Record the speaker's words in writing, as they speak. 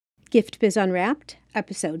Gift Biz Unwrapped,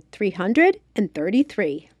 episode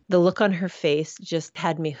 333. The look on her face just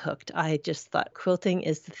had me hooked. I just thought quilting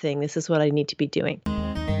is the thing. This is what I need to be doing.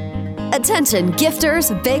 Attention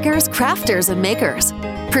gifters, bakers, crafters, and makers.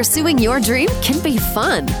 Pursuing your dream can be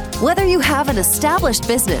fun. Whether you have an established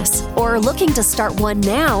business or are looking to start one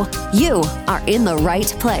now, you are in the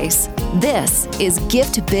right place. This is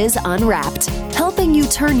Gift Biz Unwrapped, helping you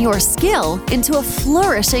turn your skill into a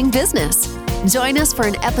flourishing business. Join us for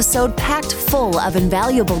an episode packed full of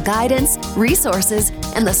invaluable guidance, resources,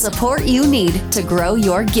 and the support you need to grow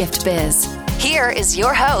your gift biz. Here is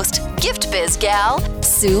your host, Gift Biz gal,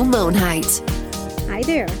 Sue Monheit. Hi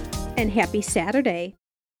there, and happy Saturday.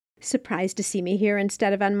 Surprised to see me here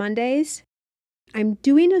instead of on Mondays? I'm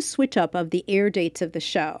doing a switch up of the air dates of the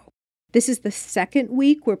show. This is the second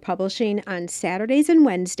week we're publishing on Saturdays and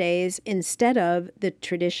Wednesdays instead of the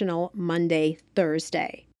traditional Monday,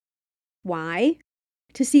 Thursday. Why?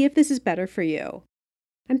 To see if this is better for you.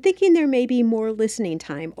 I'm thinking there may be more listening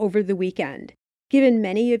time over the weekend, given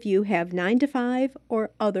many of you have 9-to-5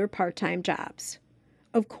 or other part-time jobs.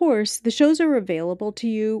 Of course, the shows are available to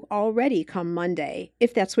you already come Monday,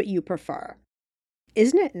 if that's what you prefer.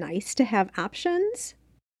 Isn't it nice to have options?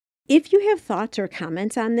 If you have thoughts or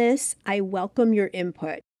comments on this, I welcome your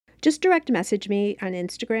input. Just direct message me on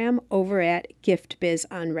Instagram over at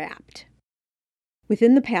GiftBizUnwrapped.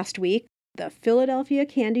 Within the past week, the Philadelphia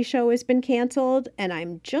Candy Show has been canceled, and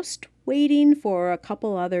I'm just waiting for a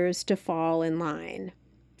couple others to fall in line.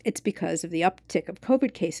 It's because of the uptick of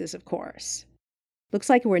COVID cases, of course. Looks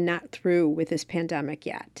like we're not through with this pandemic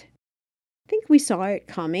yet. I think we saw it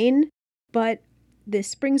coming, but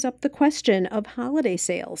this brings up the question of holiday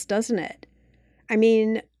sales, doesn't it? I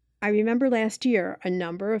mean, I remember last year a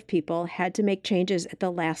number of people had to make changes at the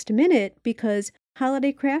last minute because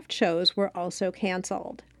holiday craft shows were also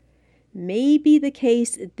canceled. May be the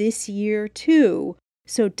case this year too,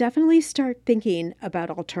 so definitely start thinking about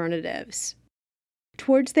alternatives.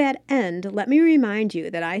 Towards that end, let me remind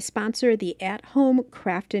you that I sponsor the At-Home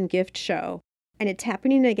Craft and Gift Show, and it's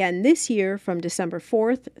happening again this year from December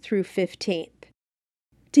 4th through 15th.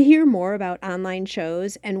 To hear more about online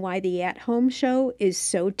shows and why the At-Home show is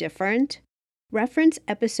so different, reference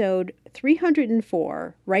episode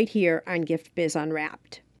 304 right here on Gift Biz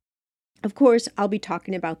Unwrapped. Of course, I'll be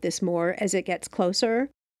talking about this more as it gets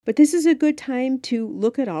closer, but this is a good time to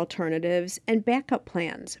look at alternatives and backup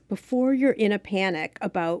plans before you're in a panic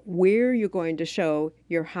about where you're going to show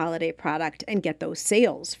your holiday product and get those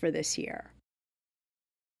sales for this year.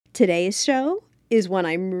 Today's show is one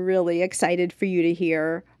I'm really excited for you to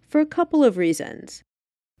hear for a couple of reasons.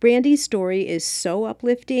 Brandy's story is so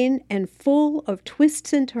uplifting and full of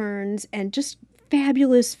twists and turns and just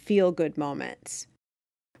fabulous feel-good moments.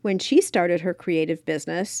 When she started her creative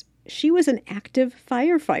business, she was an active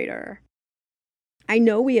firefighter. I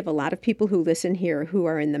know we have a lot of people who listen here who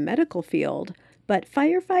are in the medical field, but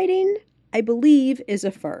firefighting, I believe, is a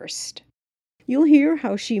first. You'll hear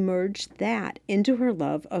how she merged that into her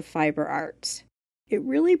love of fiber arts. It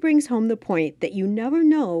really brings home the point that you never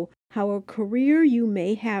know how a career you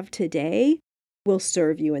may have today will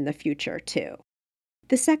serve you in the future too.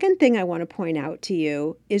 The second thing I want to point out to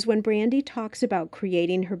you is when Brandy talks about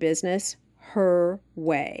creating her business her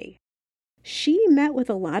way. She met with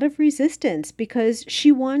a lot of resistance because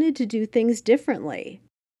she wanted to do things differently.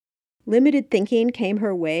 Limited thinking came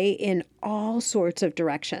her way in all sorts of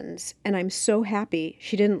directions, and I'm so happy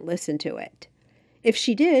she didn't listen to it. If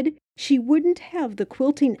she did, she wouldn't have the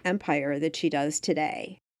quilting empire that she does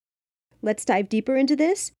today. Let's dive deeper into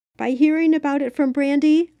this by hearing about it from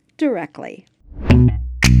Brandy directly.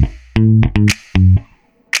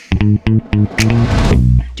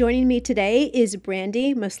 Joining me today is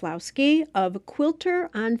Brandy Maslowski of Quilter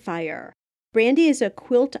on Fire. Brandy is a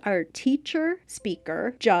quilt art teacher,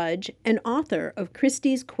 speaker, judge, and author of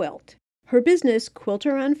Christie's Quilt. Her business,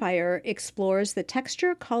 Quilter on Fire, explores the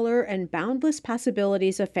texture, color, and boundless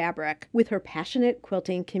possibilities of fabric with her passionate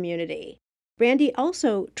quilting community. Brandy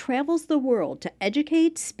also travels the world to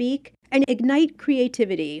educate, speak, and ignite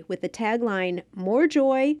creativity with the tagline, "More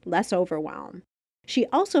joy, less overwhelm." She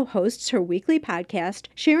also hosts her weekly podcast,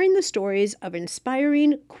 sharing the stories of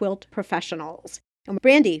inspiring quilt professionals. And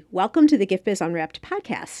Brandy, welcome to the Gift Biz Unwrapped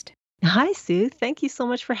podcast. Hi, Sue. Thank you so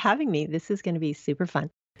much for having me. This is going to be super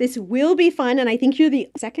fun. This will be fun, and I think you're the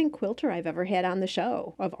second quilter I've ever had on the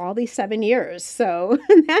show of all these 7 years, so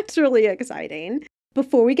that's really exciting.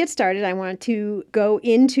 Before we get started, I want to go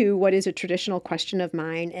into what is a traditional question of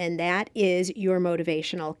mine, and that is your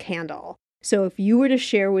motivational candle. So if you were to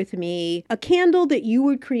share with me a candle that you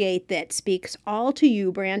would create that speaks all to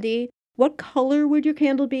you, Brandy, What color would your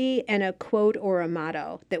candle be, and a quote or a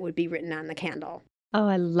motto that would be written on the candle? Oh,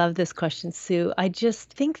 I love this question, Sue. I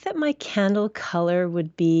just think that my candle color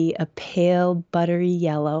would be a pale, buttery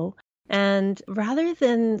yellow. And rather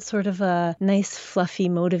than sort of a nice, fluffy,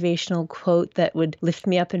 motivational quote that would lift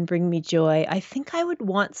me up and bring me joy, I think I would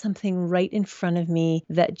want something right in front of me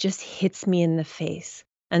that just hits me in the face.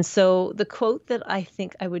 And so the quote that I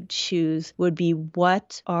think I would choose would be,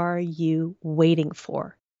 "What are you waiting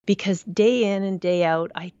for?" Because day in and day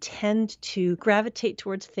out, I tend to gravitate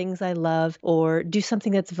towards things I love or do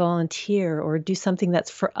something that's volunteer or do something that's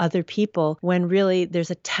for other people when really there's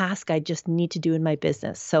a task I just need to do in my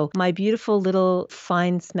business. So my beautiful little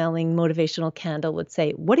fine smelling motivational candle would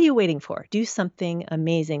say, "What are you waiting for? Do something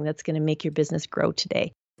amazing that's going to make your business grow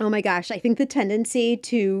today." Oh my gosh, I think the tendency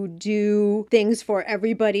to do things for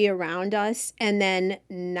everybody around us and then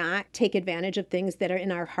not take advantage of things that are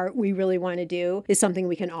in our heart we really want to do is something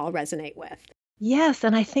we can all resonate with. Yes,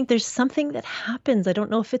 and I think there's something that happens. I don't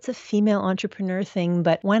know if it's a female entrepreneur thing,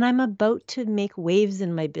 but when I'm about to make waves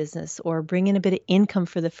in my business or bring in a bit of income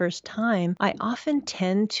for the first time, I often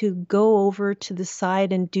tend to go over to the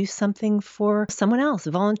side and do something for someone else,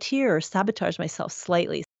 volunteer or sabotage myself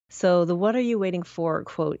slightly. So the "what are you waiting for"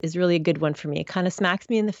 quote is really a good one for me. It kind of smacks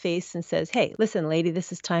me in the face and says, "Hey, listen, lady,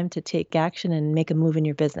 this is time to take action and make a move in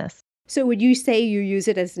your business." So, would you say you use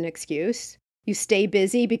it as an excuse? You stay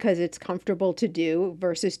busy because it's comfortable to do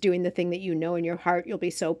versus doing the thing that you know in your heart you'll be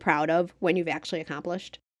so proud of when you've actually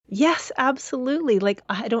accomplished? Yes, absolutely. Like,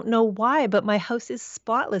 I don't know why, but my house is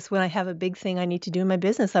spotless when I have a big thing I need to do in my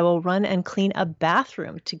business. I will run and clean a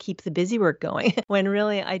bathroom to keep the busy work going when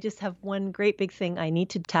really I just have one great big thing I need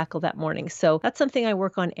to tackle that morning. So that's something I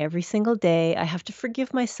work on every single day. I have to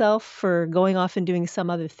forgive myself for going off and doing some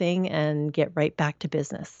other thing and get right back to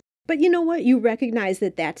business. But you know what? You recognize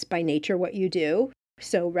that that's by nature what you do.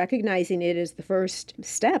 So recognizing it is the first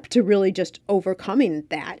step to really just overcoming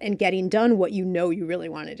that and getting done what you know you really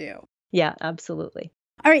want to do. Yeah, absolutely.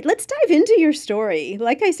 All right, let's dive into your story.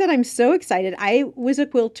 Like I said, I'm so excited. I was a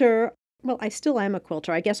quilter. Well, I still am a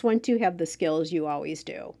quilter. I guess once you have the skills, you always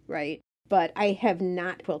do, right? But I have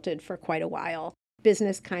not quilted for quite a while.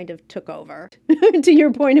 Business kind of took over, to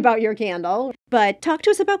your point about your candle. But talk to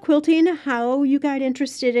us about quilting, how you got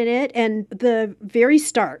interested in it, and the very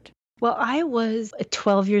start. Well, I was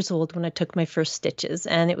 12 years old when I took my first stitches,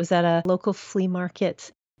 and it was at a local flea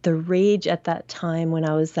market. The rage at that time when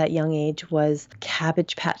I was that young age was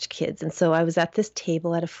Cabbage Patch Kids. And so I was at this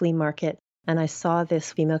table at a flea market, and I saw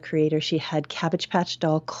this female creator. She had Cabbage Patch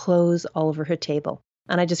doll clothes all over her table.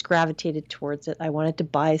 And I just gravitated towards it. I wanted to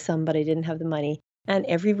buy some, but I didn't have the money. And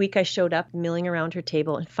every week I showed up milling around her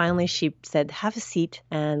table. And finally she said, "Have a seat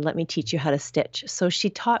and let me teach you how to stitch." So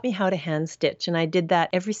she taught me how to hand stitch. And I did that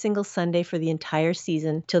every single Sunday for the entire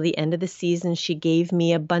season. Till the end of the season, she gave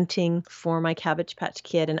me a bunting for my Cabbage Patch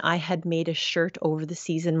Kid. And I had made a shirt over the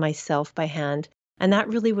season myself by hand. And that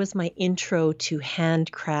really was my intro to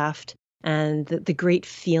handcraft and the great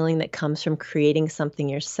feeling that comes from creating something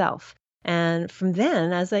yourself. And from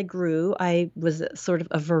then, as I grew, I was sort of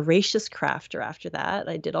a voracious crafter after that.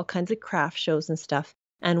 I did all kinds of craft shows and stuff.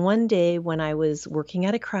 And one day when I was working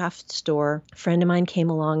at a craft store, a friend of mine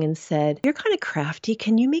came along and said, "You're kind of crafty.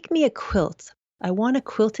 Can you make me a quilt? I want a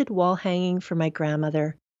quilted wall hanging for my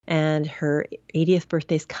grandmother. And her 80th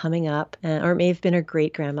birthday's coming up, or it may have been her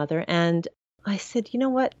great grandmother." And I said, "You know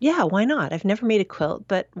what? Yeah, why not? I've never made a quilt,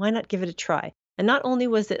 but why not give it a try?" And not only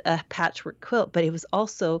was it a patchwork quilt, but it was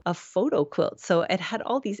also a photo quilt. So it had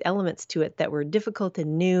all these elements to it that were difficult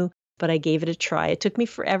and new, but I gave it a try. It took me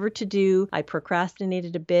forever to do. I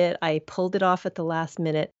procrastinated a bit. I pulled it off at the last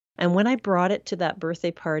minute. And when I brought it to that birthday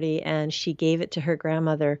party and she gave it to her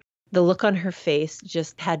grandmother, the look on her face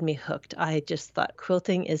just had me hooked. I just thought,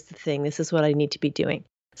 quilting is the thing. This is what I need to be doing.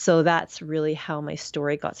 So that's really how my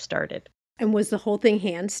story got started. And was the whole thing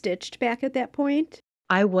hand stitched back at that point?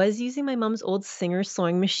 I was using my mom's old Singer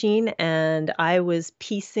sewing machine, and I was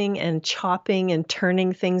piecing and chopping and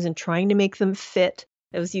turning things and trying to make them fit.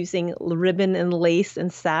 I was using ribbon and lace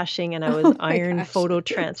and sashing, and I was Oh my iron gosh. photo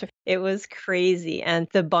transfer. It was crazy. And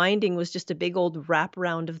the binding was just a big old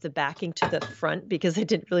wraparound of the backing to the front because I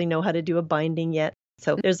didn't really know how to do a binding yet.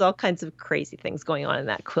 So there's all kinds of crazy things going on in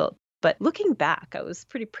that quilt. But looking back, I was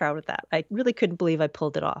pretty proud of that. I really couldn't believe I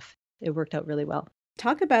pulled it off. It worked out really well.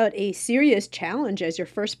 Talk about a serious challenge as your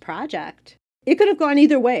first project. It could have gone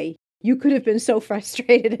either way. You could have been so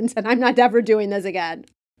frustrated and said, "I'm not ever doing this again."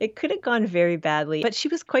 It could have gone very badly, but she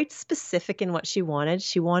was quite specific in what she wanted.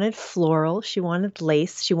 She wanted floral, she wanted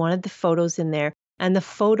lace, she wanted the photos in there. And the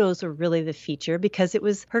photos were really the feature because it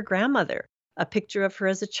was her grandmother. a picture of her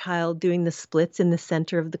as a child doing the splits in the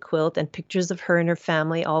center of the quilt and pictures of her and her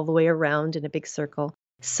family all the way around in a big circle.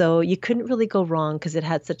 So you couldn't really go wrong because it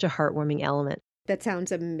had such a heartwarming element. That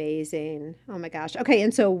sounds amazing. Oh my gosh. Okay,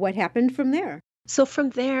 and so what happened from there? So from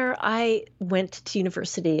there, I went to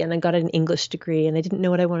university and I got an English degree and I didn't know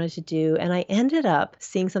what I wanted to do. And I ended up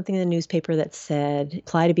seeing something in the newspaper that said,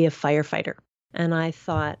 apply to be a firefighter. And I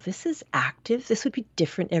thought, this is active. This would be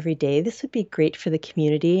different every day. This would be great for the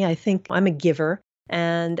community. I think I'm a giver.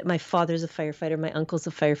 And my father's a firefighter. My uncle's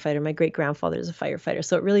a firefighter. My great-grandfather's a firefighter.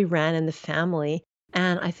 So it really ran in the family.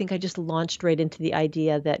 And I think I just launched right into the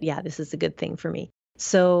idea that, yeah, this is a good thing for me.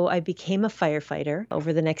 So I became a firefighter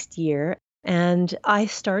over the next year. And I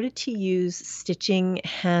started to use stitching,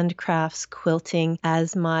 handcrafts, quilting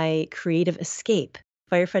as my creative escape.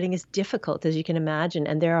 Firefighting is difficult, as you can imagine,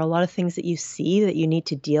 and there are a lot of things that you see that you need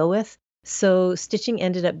to deal with. So stitching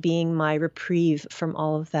ended up being my reprieve from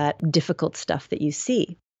all of that difficult stuff that you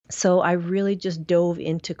see. So I really just dove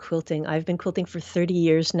into quilting. I've been quilting for 30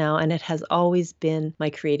 years now, and it has always been my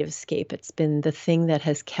creative escape. It's been the thing that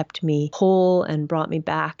has kept me whole and brought me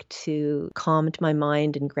back to calmed my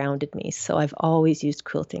mind and grounded me. So I've always used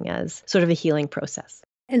quilting as sort of a healing process.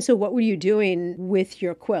 And so what were you doing with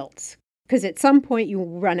your quilts? Because at some point you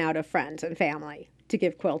run out of friends and family to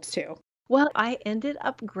give quilts to. Well, I ended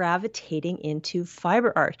up gravitating into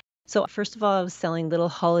fiber art. So first of all, I was selling little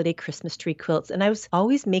holiday Christmas tree quilts, and I was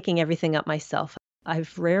always making everything up myself.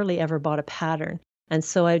 I've rarely ever bought a pattern. And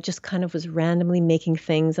so I just kind of was randomly making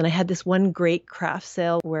things. And I had this one great craft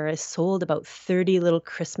sale where I sold about 30 little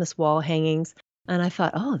Christmas wall hangings. And I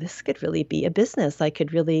thought, oh, this could really be a business. I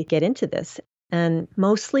could really get into this. And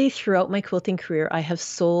mostly throughout my quilting career, I have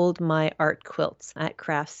sold my art quilts at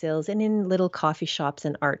craft sales and in little coffee shops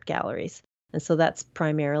and art galleries. And so that's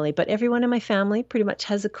primarily, but everyone in my family pretty much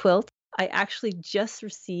has a quilt. I actually just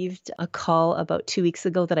received a call about 2 weeks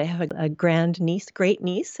ago that I have a great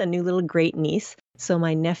niece, a new little great niece. So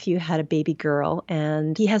my nephew had a baby girl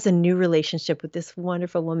and he has a new relationship with this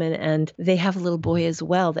wonderful woman, and they have a little boy as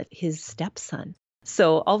well, that his stepson.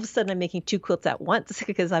 So all of a sudden I'm making 2 quilts at once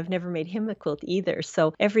because I've never made him a quilt either.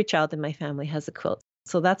 So every child in my family has a quilt.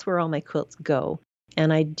 So that's where all my quilts go.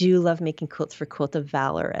 And I do love making quilts for Quilt of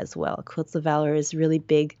Valor as well. Quilts of Valor is really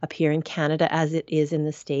big up here in Canada as it is in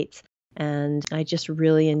the States. And I just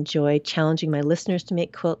really enjoy challenging my listeners to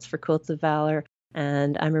make quilts for Quilts of Valor.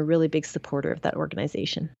 And I'm a really big supporter of that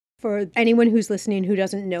organization. For anyone who's listening who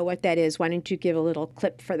doesn't know what that is, why don't you give a little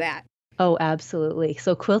clip for that? Oh, absolutely.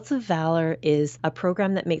 So Quilts of Valor is a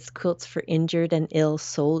program that makes quilts for injured and ill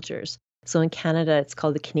soldiers. So in Canada, it's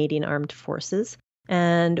called the Canadian Armed Forces.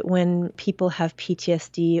 And when people have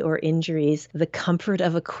PTSD or injuries, the comfort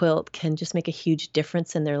of a quilt can just make a huge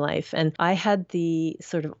difference in their life. And I had the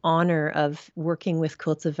sort of honor of working with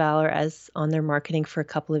Quilts of Valor as on their marketing for a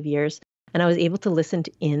couple of years. And I was able to listen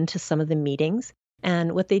in to some of the meetings.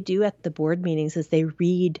 And what they do at the board meetings is they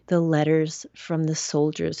read the letters from the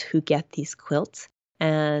soldiers who get these quilts.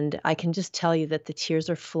 And I can just tell you that the tears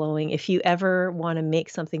are flowing. If you ever want to make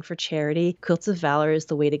something for charity, Quilts of Valor is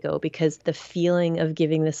the way to go, because the feeling of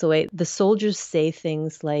giving this away, the soldiers say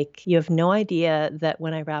things like, you have no idea that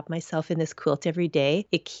when I wrap myself in this quilt every day,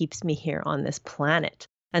 it keeps me here on this planet.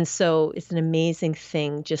 And so it's an amazing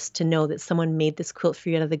thing just to know that someone made this quilt for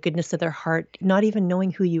you out of the goodness of their heart, not even knowing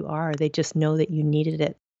who you are. They just know that you needed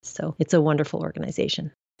it. So it's a wonderful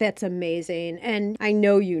organization. That's amazing. And I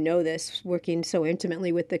know you know this, working so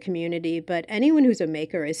intimately with the community, but anyone who's a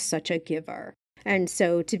maker is such a giver. And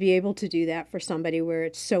so to be able to do that for somebody where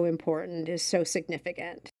it's so important is so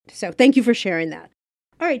significant. So thank you for sharing that.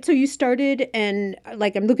 All right, so you started, and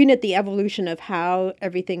I'm looking at the evolution of how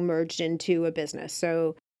everything merged into a business.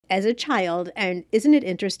 So as a child, and isn't it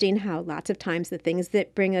interesting how lots of times the things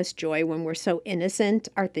that bring us joy when we're so innocent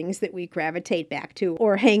are things that we gravitate back to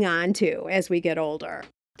or hang on to as we get older?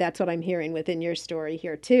 That's what I'm hearing within your story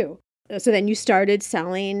here too. So then you started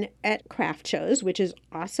selling at craft shows, which is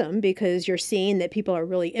awesome because you're seeing that people are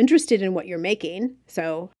really interested in what you're making.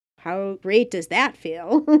 So how great does that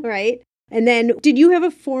feel, right? And then did you have a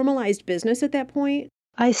formalized business at that point?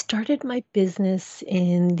 I started my business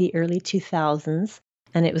in the early 2000s,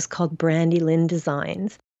 and it was called Brandy Lynn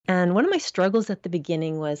Designs. And one of my struggles at the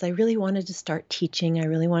beginning was I really wanted to start teaching. I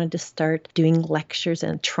really wanted to start doing lectures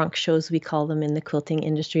and trunk shows, we call them in the quilting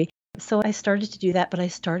industry. So I started to do that, but I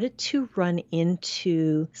started to run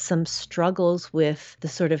into some struggles with the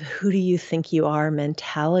sort of who do you think you are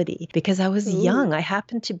mentality, because I was young. I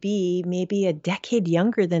happened to be maybe a decade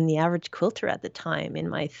younger than the average quilter at the time, in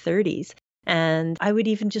my 30s. And I would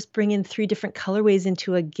even just bring in 3 different colorways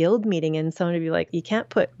into a guild meeting, and someone would be like, you can't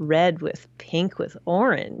put red with pink with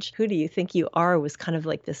orange. Who do you think you are? Was kind of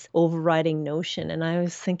like this overriding notion. And I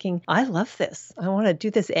was thinking, I love this. I want to do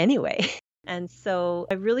this anyway. And so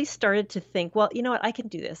I really started to think, well, you know what? I can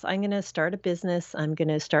do this. I'm going to start a business. I'm going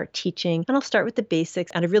to start teaching, and I'll start with the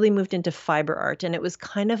basics. And I really moved into fiber art, and it was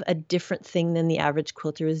kind of a different thing than the average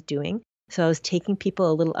quilter was doing. So I was taking people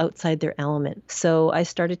a little outside their element. So I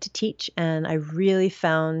started to teach, and I really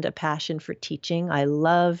found a passion for teaching. I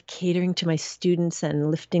love catering to my students and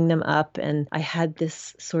lifting them up. And I had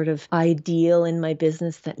this sort of ideal in my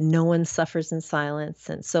business that no one suffers in silence.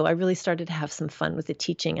 And so I really started to have some fun with the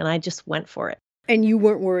teaching, and I just went for it. And you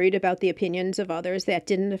weren't worried about the opinions of others? That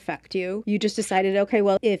didn't affect you? You just decided, okay,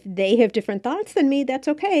 well, if they have different thoughts than me, that's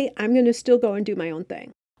okay. I'm going to still go and do my own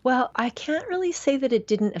thing. Well, I can't really say that it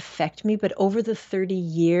didn't affect me, but over the 30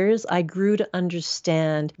 years, I grew to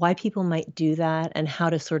understand why people might do that and how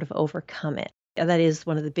to sort of overcome it. That is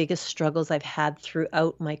one of the biggest struggles I've had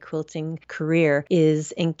throughout my quilting career,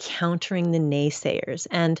 is encountering the naysayers.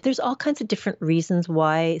 And there's all kinds of different reasons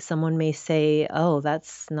why someone may say, oh,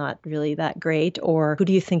 that's not really that great, or who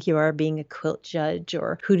do you think you are being a quilt judge,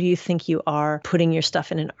 or who do you think you are putting your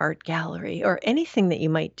stuff in an art gallery, or anything that you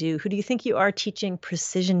might do. Who do you think you are teaching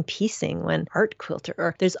precision piecing when art quilter?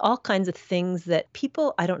 Or there's all kinds of things that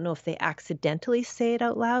people, I don't know if they accidentally say it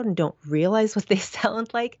out loud and don't realize what they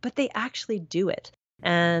sound like, but they actually do it.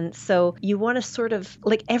 And so you want to sort of,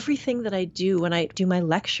 like everything that I do when I do my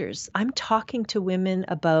lectures, I'm talking to women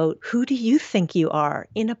about, who do you think you are,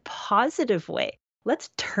 in a positive way.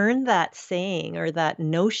 Let's turn that saying or that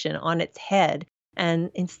notion on its head.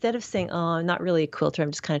 And instead of saying, oh, I'm not really a quilter,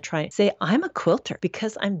 I'm just kind of trying to say, I'm a quilter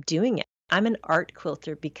because I'm doing it. I'm an art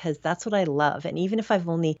quilter because that's what I love. And even if I've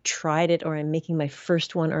only tried it, or I'm making my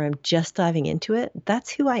first one, or I'm just diving into it,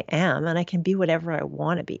 that's who I am. And I can be whatever I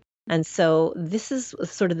want to be. And so this is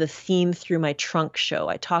sort of the theme through my trunk show.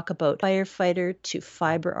 I talk about firefighter to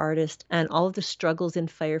fiber artist and all of the struggles in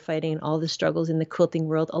firefighting and all the struggles in the quilting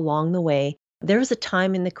world along the way. There was a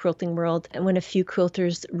time in the quilting world when a few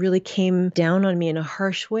quilters really came down on me in a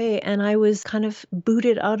harsh way, and I was kind of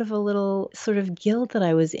booted out of a little sort of guild that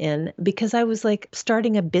I was in, because I was like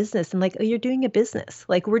starting a business, and like, oh, you're doing a business.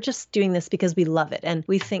 Like, we're just doing this because we love it. And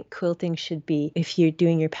we think quilting should be, if you're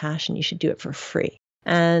doing your passion, you should do it for free.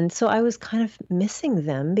 And so I was kind of missing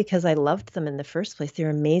them because I loved them in the first place. They were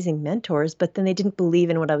amazing mentors, but then they didn't believe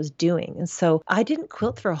in what I was doing. And so I didn't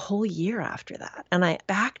quilt for a whole year after that. And I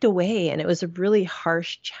backed away, and it was a really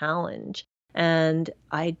harsh challenge. And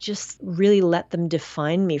I just really let them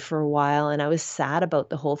define me for a while. And I was sad about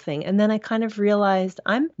the whole thing. And then I kind of realized,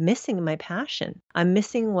 I'm missing my passion. I'm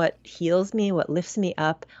missing what heals me, what lifts me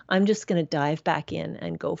up. I'm just going to dive back in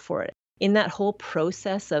and go for it. In that whole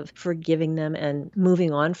process of forgiving them and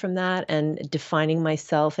moving on from that and defining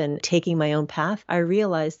myself and taking my own path, I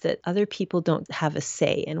realized that other people don't have a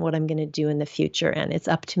say in what I'm going to do in the future. And it's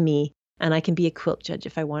up to me. And I can be a quilt judge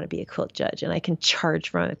if I want to be a quilt judge. And I can charge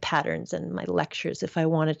for my patterns and my lectures if I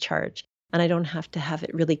want to charge. And I don't have to have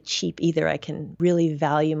it really cheap either. I can really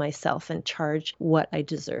value myself and charge what I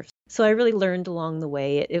deserve. So I really learned along the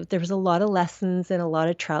way. There was a lot of lessons and a lot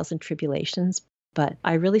of trials and tribulations. But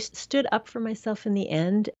I really stood up for myself in the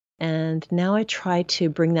end. And now I try to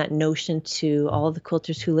bring that notion to all of the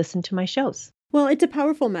quilters who listen to my shows. Well, it's a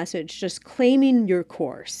powerful message, just claiming your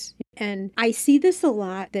course. And I see this a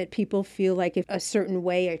lot, that people feel like if a certain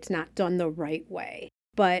way, it's not done the right way.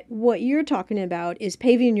 But what you're talking about is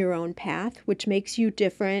paving your own path, which makes you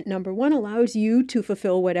different. Number one, allows you to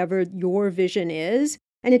fulfill whatever your vision is.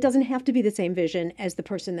 And it doesn't have to be the same vision as the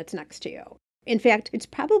person that's next to you. In fact, it's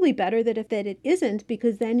probably better that it isn't,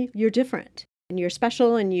 because then you're different and you're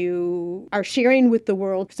special and you are sharing with the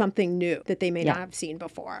world something new that they may not have seen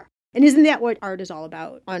before. And isn't that what art is all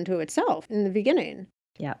about unto itself in the beginning?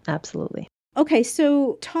 Yeah, absolutely. Okay,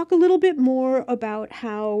 so talk a little bit more about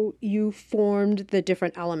how you formed the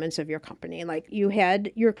different elements of your company. Like, you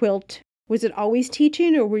had your quilt. Was it always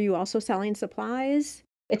teaching, or were you also selling supplies?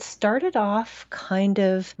 It started off kind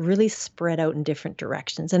of really spread out in different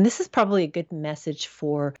directions. And this is probably a good message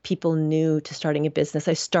for people new to starting a business.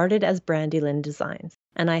 I started as Brandy Lynn Designs,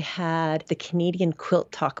 and I had the Canadian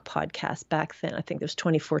Quilt Talk podcast back then. I think it was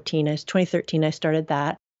 2013 I started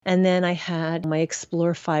that. And then I had my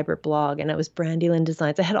Explore Fiber blog, and it was Brandy Lynn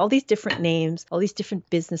Designs. I had all these different names, all these different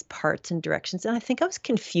business parts and directions. And I think I was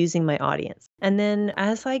confusing my audience. And then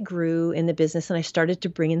as I grew in the business and I started to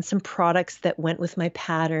bring in some products that went with my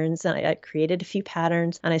patterns, and I created a few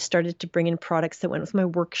patterns, and I started to bring in products that went with my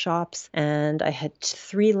workshops. And I had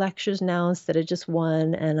 3 lectures now instead of just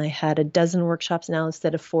 1. And I had a dozen workshops now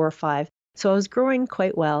instead of 4 or 5. So I was growing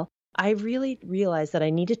quite well. I really realized that I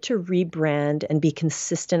needed to rebrand and be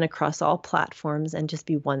consistent across all platforms and just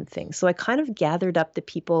be one thing. So I kind of gathered up the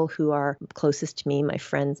people who are closest to me, my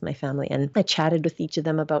friends, my family, and I chatted with each of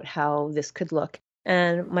them about how this could look.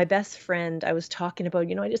 And my best friend, I was talking about,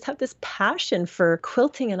 I just have this passion for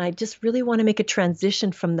quilting and I just really want to make a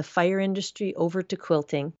transition from the fire industry over to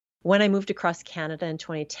quilting. When I moved across Canada in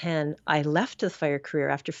 2010, I left the fire career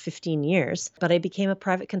after 15 years, but I became a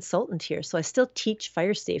private consultant here. So I still teach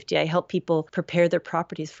fire safety. I help people prepare their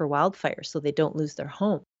properties for wildfire so they don't lose their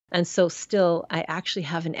home. And so still, I actually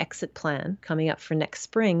have an exit plan coming up for next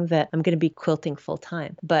spring that I'm going to be quilting full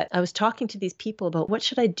time. But I was talking to these people about what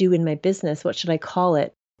should I do in my business? What should I call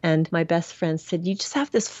it? And my best friend said, you just have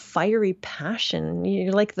this fiery passion.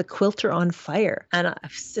 You're like the quilter on fire. And I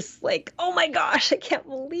was just like, oh my gosh, I can't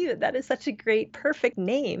believe it. That is such a great, perfect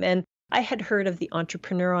name. And I had heard of the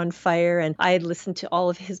Entrepreneur on Fire and I had listened to all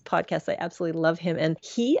of his podcasts. I absolutely love him. And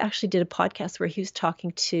he actually did a podcast where he was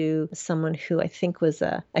talking to someone who I think was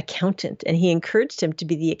an accountant, and he encouraged him to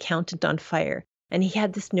be the accountant on fire. And he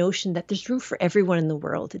had this notion that there's room for everyone in the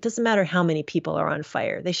world. It doesn't matter how many people are on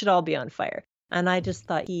fire. They should all be on fire. And I just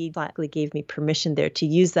thought he exactly gave me permission there to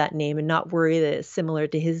use that name and not worry that it's similar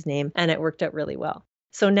to his name. And it worked out really well.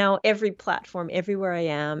 So now every platform, everywhere I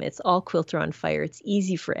am, it's all Quilter on Fire. It's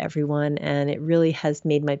easy for everyone. And it really has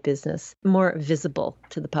made my business more visible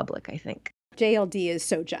to the public, I think. JLD is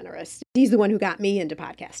so generous. He's the one who got me into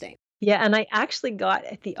podcasting. Yeah, and I actually got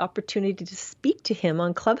the opportunity to speak to him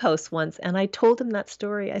on Clubhouse once. And I told him that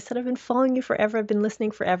story. I said, I've been following you forever. I've been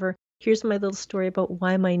listening forever. Here's my little story about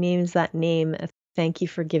why my name is that name. Thank you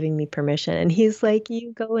for giving me permission. And he's like,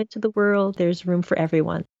 you go into the world. There's room for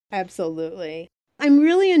everyone. Absolutely. I'm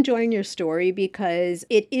really enjoying your story because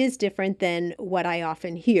it is different than what I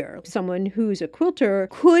often hear. Someone who's a quilter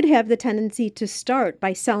could have the tendency to start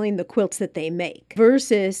by selling the quilts that they make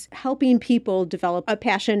versus helping people develop a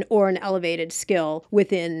passion or an elevated skill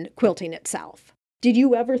within quilting itself. Did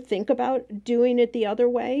you ever think about doing it the other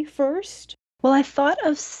way first? Well, I thought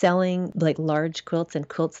of selling like large quilts and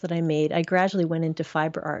quilts that I made. I gradually went into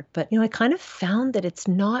fiber art, but I kind of found that it's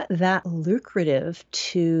not that lucrative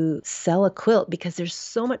to sell a quilt because there's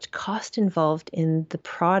so much cost involved in the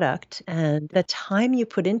product and the time you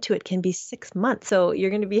put into it can be 6 months. So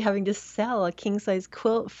you're going to be having to sell a king size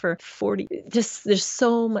quilt for 40. Just there's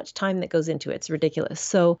so much time that goes into it. It's ridiculous.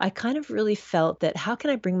 So I kind of really felt that how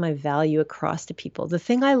can I bring my value across to people? The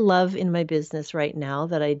thing I love in my business right now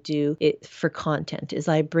that I do it for content is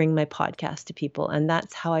I bring my podcast to people, and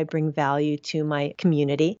that's how I bring value to my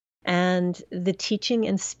community. And the teaching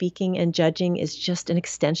and speaking and judging is just an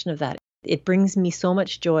extension of that. It brings me so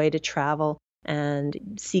much joy to travel and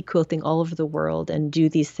see quilting all over the world and do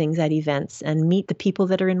these things at events and meet the people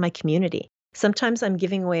that are in my community. Sometimes I'm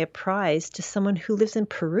giving away a prize to someone who lives in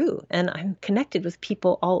Peru, and I'm connected with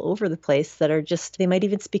people all over the place that are just, they might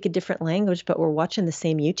even speak a different language, but we're watching the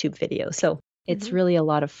same YouTube video. So it's really a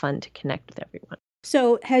lot of fun to connect with everyone.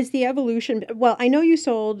 So has the evolution, well, I know you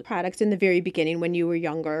sold products in the very beginning when you were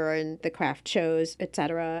younger and the craft shows,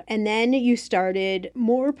 etc. And then you started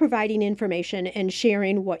more providing information and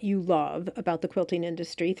sharing what you love about the quilting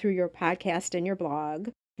industry through your podcast and your blog.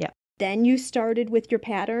 Yeah. Then you started with your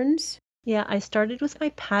patterns. Yeah, I started with my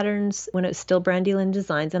patterns when it was still Brandy Lynn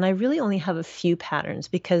Designs, and I really only have a few patterns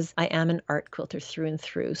because I am an art quilter through and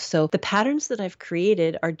through. So the patterns that I've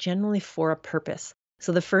created are generally for a purpose.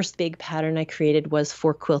 So the first big pattern I created was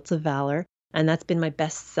for Quilts of Valor, and that's been my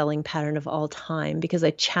best-selling pattern of all time because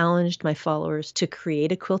I challenged my followers to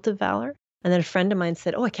create a Quilt of Valor. And then a friend of mine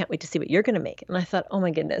said, oh, I can't wait to see what you're going to make. And I thought, oh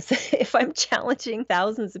my goodness, if I'm challenging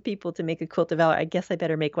thousands of people to make a Quilt of Valor, I guess I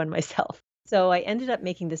better make one myself. So I ended up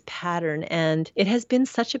making this pattern, and it has been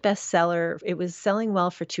such a bestseller. It was selling well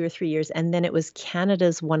for 2 or 3 years, and then it was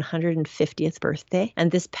Canada's 150th birthday. And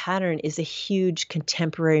this pattern is a huge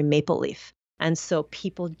contemporary maple leaf. And so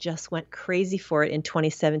people just went crazy for it in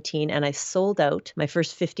 2017, and I sold out my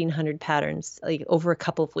first 1,500 patterns like over a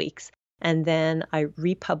couple of weeks. And then I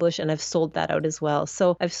republished, and I've sold that out as well.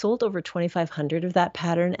 So I've sold over 2,500 of that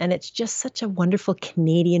pattern, and it's just such a wonderful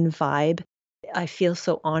Canadian vibe. I feel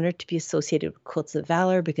so honored to be associated with Quilts of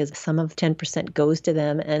Valor because some of 10% goes to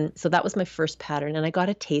them. And so that was my first pattern, and I got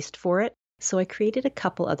a taste for it. So I created a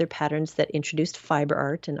couple other patterns that introduced fiber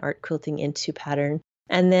art and art quilting into pattern.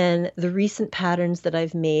 And then the recent patterns that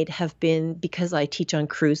I've made have been because I teach on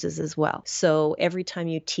cruises as well. So every time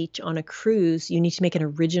you teach on a cruise, you need to make an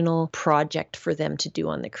original project for them to do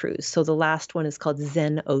on the cruise. So the last one is called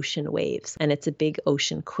Zen Ocean Waves, and it's a big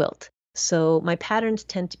ocean quilt. So my patterns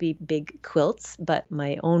tend to be big quilts, but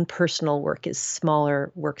my own personal work is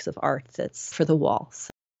smaller works of art that's for the walls.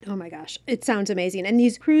 Oh my gosh, it sounds amazing. And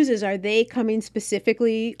these cruises, are they coming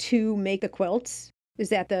specifically to make the quilts? Is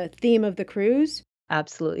that the theme of the cruise?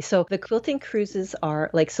 Absolutely. So the quilting cruises are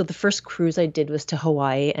like, so the first cruise I did was to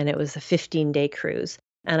Hawaii, and it was a 15-day cruise.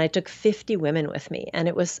 And I took 50 women with me, and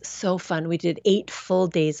it was so fun. We did 8 full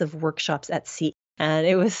days of workshops at sea, and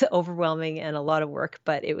it was overwhelming and a lot of work,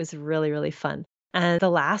 but it was really, really fun. And the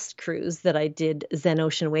last cruise that I did, Zen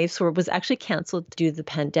Ocean Waves, was actually canceled due to the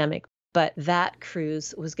pandemic. But that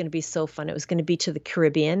cruise was going to be so fun. It was going to be to the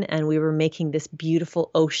Caribbean, and we were making this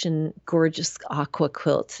beautiful ocean, gorgeous aqua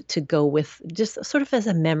quilt to go with, just sort of as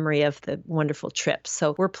a memory of the wonderful trip.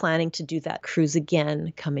 So we're planning to do that cruise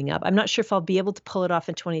again coming up. I'm not sure if I'll be able to pull it off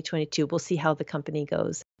in 2022. We'll see how the company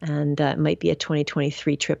goes. And it might be a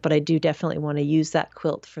 2023 trip, but I do definitely want to use that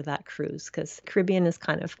quilt for that cruise, because Caribbean is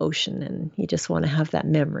kind of ocean and you just want to have that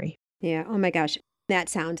memory. Yeah. Oh my gosh. That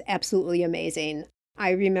sounds absolutely amazing.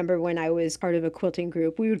 I remember when I was part of a quilting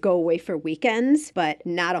group, we would go away for weekends, but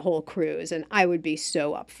not a whole cruise. And I would be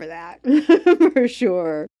so up for that for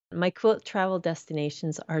sure. My quilt travel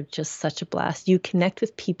destinations are just such a blast. You connect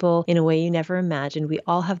with people in a way you never imagined. We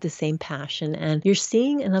all have the same passion, and you're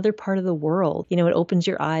seeing another part of the world. You know, it opens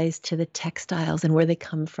your eyes to the textiles and where they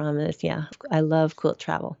come from. Yeah, I love quilt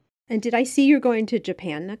travel. And did I see you're going to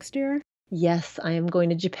Japan next year? Yes, I am going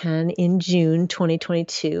to Japan in June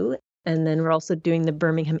 2022. And then we're also doing the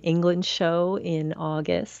Birmingham, England show in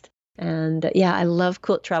August. And yeah, I love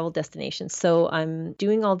quilt travel destinations. So I'm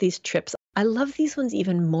doing all these trips. I love these ones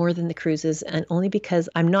even more than the cruises, and only because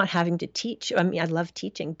I'm not having to teach. I mean, I love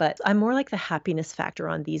teaching, but I'm more like the happiness factor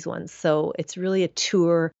on these ones. So it's really a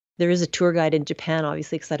tour. There is a tour guide in Japan,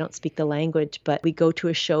 obviously, because I don't speak the language, but we go to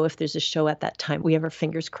a show if there's a show at that time. We have our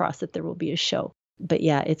fingers crossed that there will be a show. But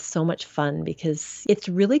yeah, it's so much fun because it's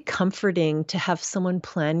really comforting to have someone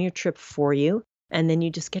plan your trip for you. And then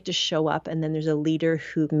you just get to show up, and then there's a leader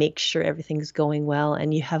who makes sure everything's going well,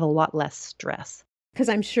 and you have a lot less stress. Because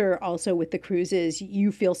I'm sure also with the cruises,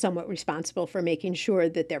 you feel somewhat responsible for making sure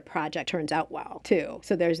that their project turns out well, too.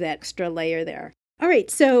 So there's that extra layer there. All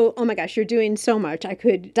right, so, oh my gosh, you're doing so much. I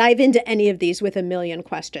could dive into any of these with a million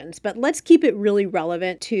questions, but let's keep it really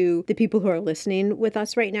relevant to the people who are listening with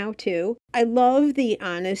us right now, too. I love the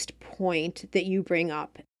honest point that you bring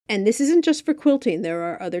up. And this isn't just for quilting. There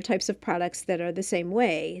are other types of products that are the same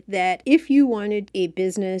way, that if you wanted a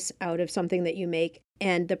business out of something that you make,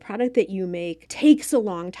 and the product that you make takes a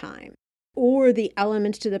long time, or the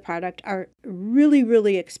elements to the product are really,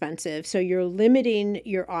 really expensive, so you're limiting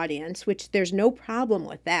your audience, which there's no problem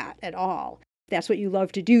with that at all. If that's what you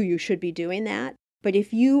love to do, you should be doing that. But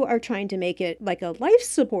if you are trying to make it like a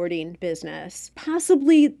life-supporting business,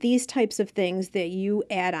 possibly these types of things that you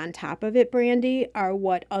add on top of it, Brandy, are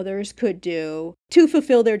what others could do to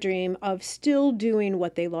fulfill their dream of still doing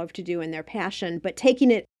what they love to do and their passion, but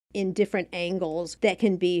taking it in different angles that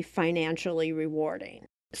can be financially rewarding.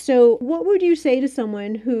 So what would you say to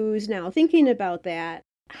someone who's now thinking about that?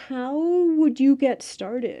 How would you get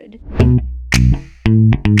started?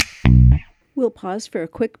 We'll pause for a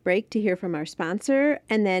quick break to hear from our sponsor,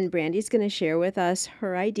 and then Brandy's going to share with us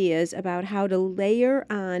her ideas about how to layer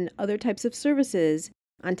on other types of services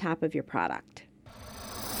on top of your product.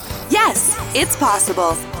 Yes, it's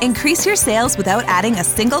possible. Increase your sales without adding a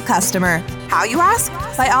single customer. How, you ask?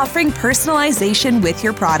 By offering personalization with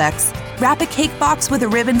your products. Wrap a cake box with a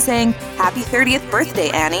ribbon saying, "Happy 30th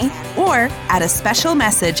birthday, Annie." Or add a special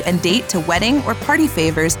message and date to wedding or party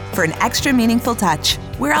favors for an extra meaningful touch.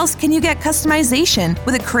 Where else can you get customization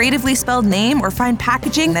with a creatively spelled name or fine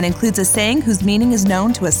packaging that includes a saying whose meaning is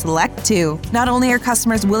known to a select few? Not only are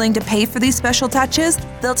customers willing to pay for these special touches,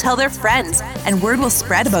 they'll tell their friends, and word will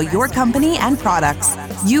spread about your company and products.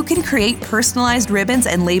 You can create personalized ribbons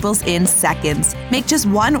and labels in seconds. Make just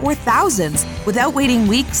one or thousands without waiting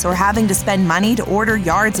weeks or having to spend money to order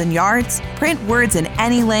yards and yards. Print words in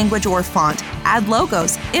any language or font. Add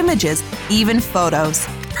logos, images, even photos.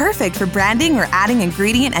 Perfect for branding or adding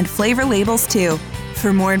ingredient and flavor labels too.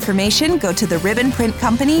 For more information, go to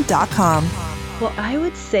theribbonprintcompany.com. Well, I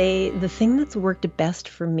would say the thing that's worked best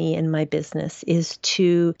for me in my business is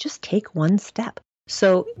to just take one step.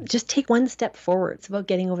 So just take one step forward. It's about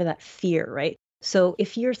getting over that fear, right? So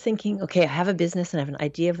if you're thinking, okay, I have a business and I have an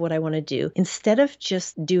idea of what I want to do, instead of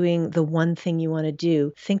just doing the one thing you want to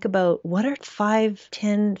do, think about what are 5,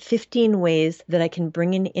 10, 15 ways that I can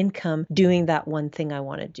bring in income doing that one thing I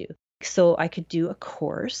want to do. So I could do a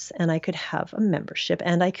course, and I could have a membership,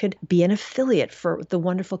 and I could be an affiliate for the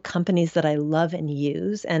wonderful companies that I love and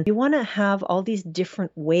use. And you want to have all these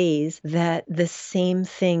different ways that the same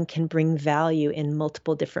thing can bring value in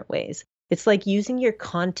multiple different ways. It's like using your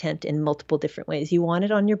content in multiple different ways. You want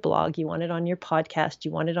it on your blog, you want it on your podcast,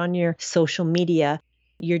 you want it on your social media.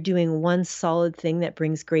 You're doing one solid thing that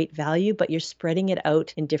brings great value, but you're spreading it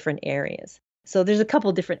out in different areas. So there's a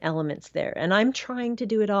couple different elements there, and I'm trying to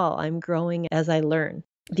do it all. I'm growing as I learn.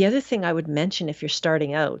 The other thing I would mention if you're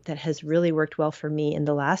starting out that has really worked well for me in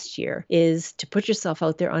the last year is to put yourself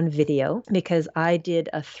out there on video, because I did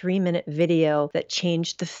a 3-minute video that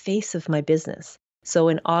changed the face of my business. So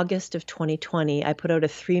in August of 2020, I put out a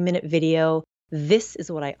 3-minute video. This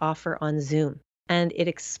is what I offer on Zoom. And it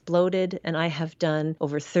exploded, and I have done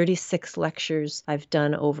over 36 lectures. I've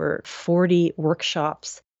done over 40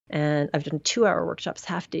 workshops. And I've done 2-hour workshops,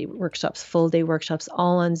 half-day workshops, full-day workshops,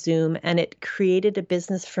 all on Zoom. And it created a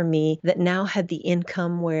business for me that now had the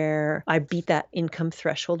income where I beat that income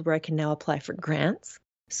threshold where I can now apply for grants.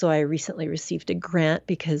 So I recently received a grant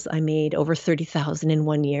because I made over $30,000 in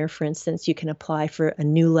 1 year. For instance, you can apply for a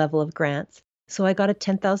new level of grants. So I got a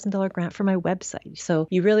 $10,000 grant for my website. So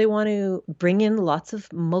you really want to bring in lots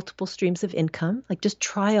of multiple streams of income. Like, just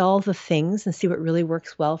try all the things and see what really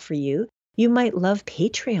works well for you. You might love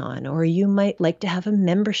Patreon, or you might like to have a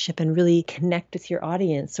membership and really connect with your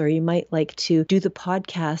audience, or you might like to do the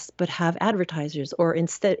podcast but have advertisers, or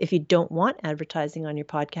instead, if you don't want advertising on your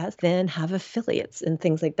podcast, then have affiliates and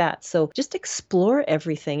things like that. So just explore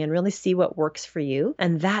everything and really see what works for you.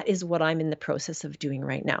 And that is what I'm in the process of doing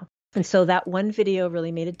right now. And so that one video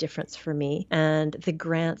really made a difference for me. And the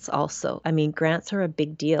grants also. I mean, grants are a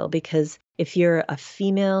big deal because if you're a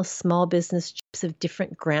female small business, of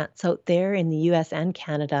different grants out there in the US and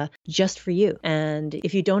Canada just for you. And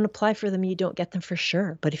if you don't apply for them, you don't get them for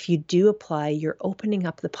sure. But if you do apply, you're opening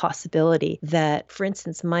up the possibility that, for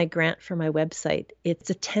instance, my grant for my website, it's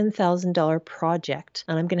a $10,000 project,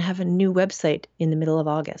 and I'm going to have a new website in the middle of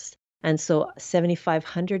August. And so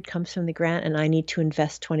 $7,500 comes from the grant, and I need to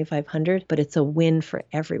invest $2,500, but it's a win for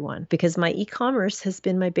everyone because my e-commerce has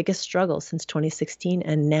been my biggest struggle since 2016.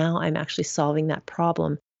 And now I'm actually solving that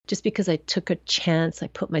problem just because I took a chance, I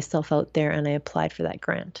put myself out there and I applied for that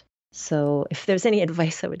grant. So if there's any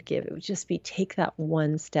advice I would give, it would just be take that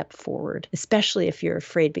one step forward, especially if you're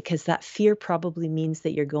afraid, because that fear probably means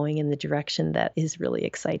that you're going in the direction that is really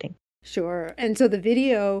exciting. Sure. And so the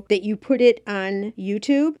video that you put it on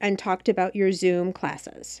YouTube and talked about your Zoom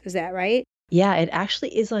classes, is that right? Yeah, it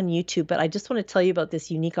actually is on YouTube, but I just want to tell you about this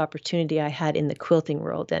unique opportunity I had in the quilting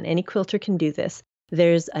world, and any quilter can do this.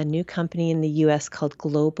 There's a new company in the US called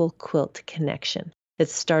Global Quilt Connection.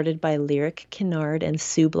 It's started by Lyric Kennard and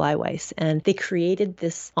Sue Bleiweiss, and they created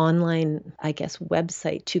this online,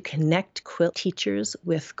 website to connect quilt teachers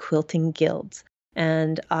with quilting guilds.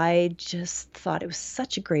 And I just thought it was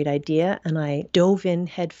such a great idea, and I dove in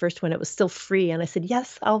headfirst when it was still free, and I said,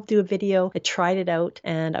 yes, I'll do a video. I tried it out,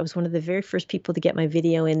 and I was one of the very first people to get my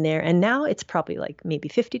video in there, and now it's probably like maybe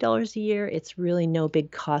 $50 a year. It's really no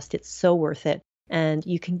big cost. It's so worth it. And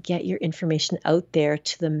you can get your information out there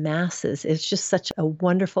to the masses. It's just such a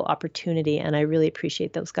wonderful opportunity. And I really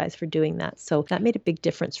appreciate those guys for doing that. So that made a big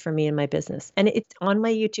difference for me in my business. And it's on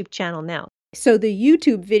my YouTube channel now. So the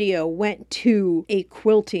YouTube video went to a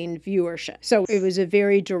quilting viewership. So it was a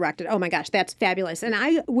very directed, oh my gosh, that's fabulous. And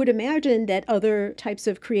I would imagine that other types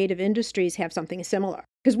of creative industries have something similar.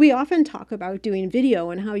 Because we often talk about doing video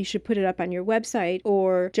and how you should put it up on your website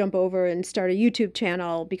or jump over and start a YouTube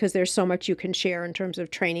channel because there's so much you can share in terms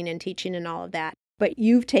of training and teaching and all of that. But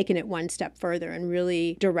you've taken it one step further and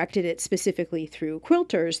really directed it specifically through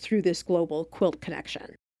quilters through this Global Quilt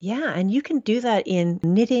Connection. Yeah, and you can do that in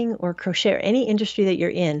knitting or crochet or any industry that you're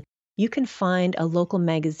in. You can find a local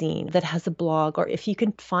magazine that has a blog, or if you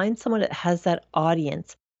can find someone that has that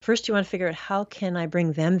audience, first you want to figure out how can I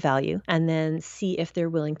bring them value, and then see if they're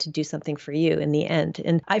willing to do something for you in the end.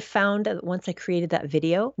 And I found that once I created that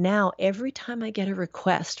video, now every time I get a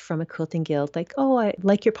request from a quilting guild, like, oh, I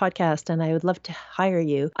like your podcast and I would love to hire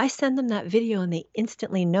you, I send them that video and they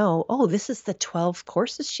instantly know, oh, this is the 12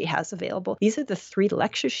 courses she has available. These are the 3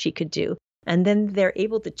 lectures she could do. And then they're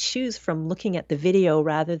able to choose from looking at the video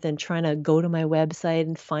rather than trying to go to my website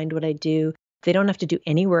and find what I do. They don't have to do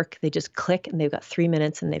any work. They just click and they've got 3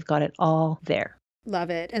 minutes and they've got it all there.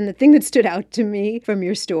 Love it. And the thing that stood out to me from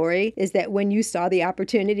your story is that when you saw the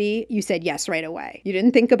opportunity, you said yes right away. You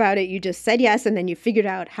didn't think about it. You just said yes, and then you figured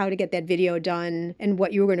out how to get that video done and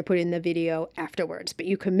what you were going to put in the video afterwards. But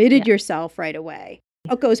you committed yourself right away.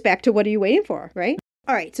 It goes back to what are you waiting for, right?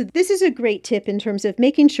 All right, so this is a great tip in terms of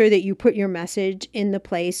making sure that you put your message in the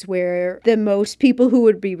place where the most people who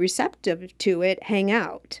would be receptive to it hang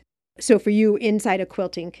out. So for you, inside a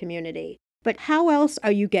quilting community. But how else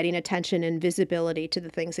are you getting attention and visibility to the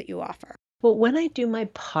things that you offer? Well, when I do my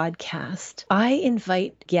podcast, I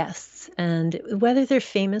invite guests, and whether they're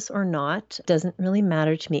famous or not doesn't really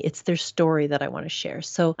matter to me. It's their story that I want to share.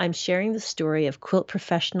 So I'm sharing the story of quilt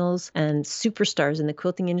professionals and superstars in the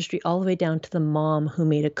quilting industry, all the way down to the mom who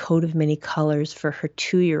made a coat of many colors for her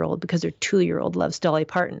 2-year-old because her 2-year-old loves Dolly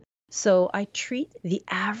Parton. So I treat the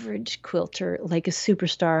average quilter like a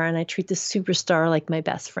superstar, and I treat the superstar like my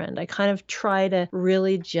best friend. I kind of try to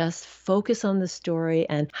really just focus on the story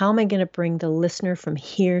and how am I going to bring the listener from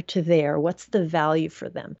here to there? What's the value for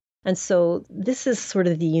them? And so this is sort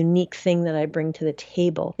of the unique thing that I bring to the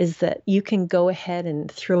table, is that you can go ahead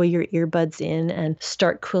and throw your earbuds in and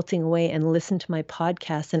start quilting away and listen to my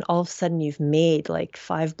podcast. And all of a sudden you've made like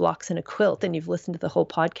 5 blocks in a quilt and you've listened to the whole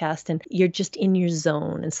podcast and you're just in your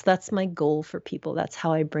zone. And so that's my goal for people. That's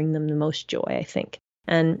how I bring them the most joy, I think.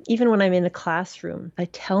 And even when I'm in a classroom, I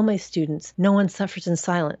tell my students, no one suffers in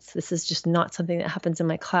silence. This is just not something that happens in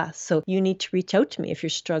my class. So you need to reach out to me if you're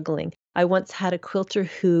struggling. I once had a quilter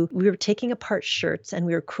who we were taking apart shirts and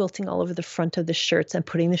we were quilting all over the front of the shirts and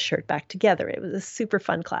putting the shirt back together. It was a super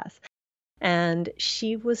fun class. And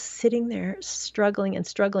she was sitting there struggling and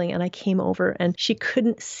struggling. And I came over and she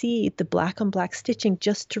couldn't see the black on black stitching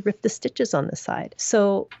just to rip the stitches on the side.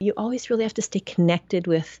 So you always really have to stay connected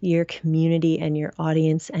with your community and your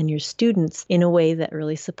audience and your students in a way that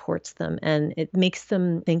really supports them. And it makes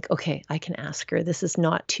them think, okay, I can ask her. This is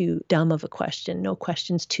not too dumb of a question. No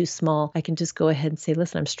question's too small. I can just go ahead and say,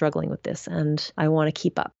 listen, I'm struggling with this and I want to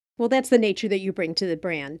keep up. Well, that's the nature that you bring to the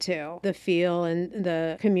brand too, the feel and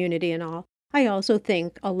the community and all. I also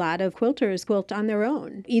think a lot of quilters quilt on their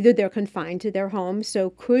own. Either they're confined to their home, so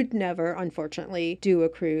could never, unfortunately, do a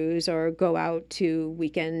cruise or go out to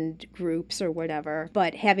weekend groups or whatever.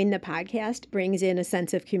 But having the podcast brings in a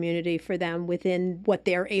sense of community for them within what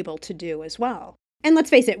they're able to do as well. And let's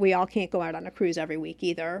face it, we all can't go out on a cruise every week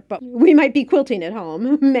either, but we might be quilting at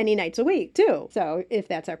home many nights a week too. So if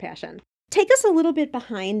that's our passion. Take us a little bit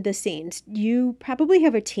behind the scenes. You probably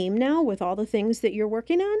have a team now with all the things that you're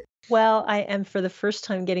working on? Well, I am for the first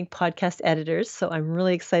time getting podcast editors, so I'm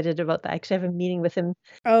really excited about that. I actually have a meeting with him.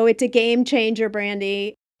 Oh, it's a game changer,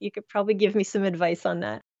 Brandy. You could probably give me some advice on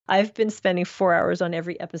that. I've been spending 4 hours on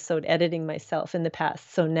every episode editing myself in the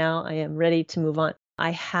past, so now I am ready to move on.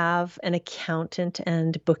 I have an accountant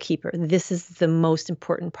and bookkeeper. This is the most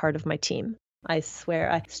important part of my team. I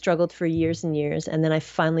swear I struggled for years and years, and then I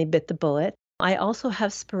finally bit the bullet. I also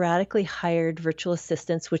have sporadically hired virtual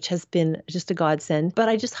assistants, which has been just a godsend, but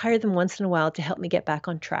I just hire them once in a while to help me get back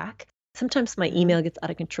on track. Sometimes my email gets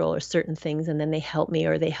out of control or certain things, and then they help me,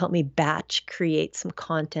 or they help me batch create some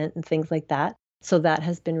content and things like that. So that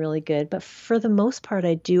has been really good. But for the most part,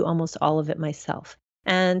 I do almost all of it myself.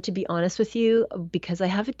 And to be honest with you, because I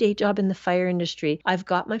have a day job in the fire industry, I've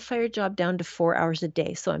got my fire job down to 4 hours a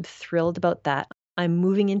day. So I'm thrilled about that. I'm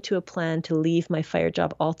moving into a plan to leave my fire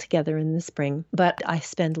job altogether in the spring, but I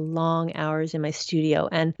spend long hours in my studio.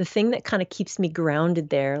 And the thing that kind of keeps me grounded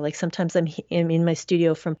there, like sometimes I'm in my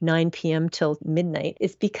studio from 9 p.m. till midnight,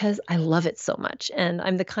 is because I love it so much. And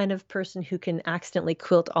I'm the kind of person who can accidentally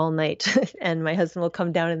quilt all night and my husband will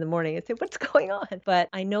come down in the morning and say, what's going on? But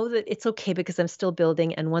I know that it's okay because I'm still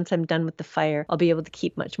building. And once I'm done with the fire, I'll be able to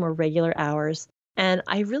keep much more regular hours. And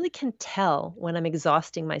I really can tell when I'm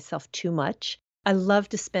exhausting myself too much. I love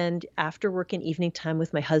to spend after work and evening time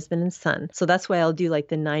with my husband and son. So that's why I'll do like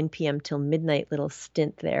the 9 p.m. till midnight little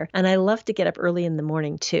stint there. And I love to get up early in the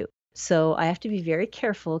morning too. So I have to be very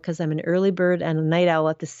careful because I'm an early bird and a night owl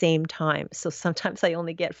at the same time. So sometimes I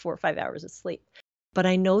only get 4 or 5 hours of sleep. But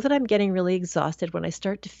I know that I'm getting really exhausted when I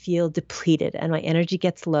start to feel depleted and my energy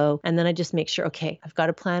gets low. And then I just make sure, okay, I've got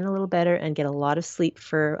to plan a little better and get a lot of sleep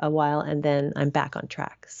for a while. And then I'm back on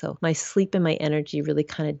track. So my sleep and my energy really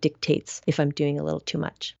kind of dictates if I'm doing a little too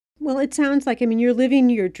much. Well, it sounds like, you're living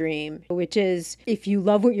your dream, which is if you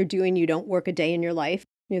love what you're doing, you don't work a day in your life.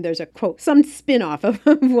 There's a quote, some spin-off of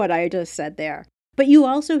what I just said there. But you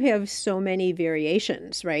also have so many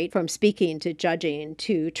variations, right? From speaking to judging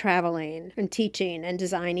to traveling and teaching and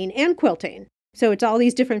designing and quilting. So it's all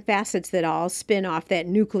these different facets that all spin off that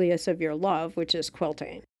nucleus of your love, which is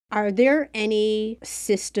quilting. Are there any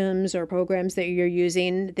systems or programs that you're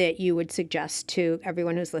using that you would suggest to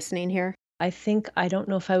everyone who's listening here? I don't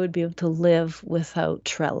know if I would be able to live without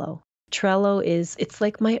Trello. Trello it's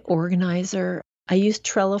like my organizer. I use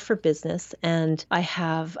Trello for business, and I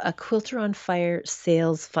have a Quilter on Fire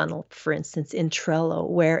sales funnel, for instance, in Trello,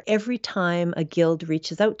 where every time a guild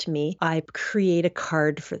reaches out to me, I create a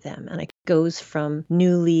card for them and I goes from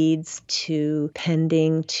new leads to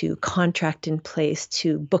pending to contract in place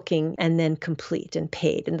to booking and then complete and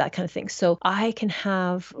paid and that kind of thing. So I can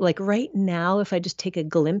have, like right now, if I just take a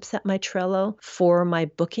glimpse at my Trello for my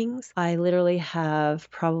bookings, I literally have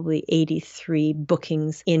probably 83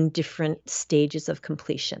 bookings in different stages of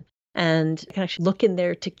completion. And I can actually look in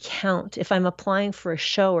there to count. If I'm applying for a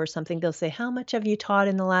show or something, they'll say, how much have you taught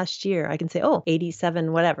in the last year? I can say,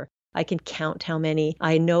 87, whatever. I can count how many.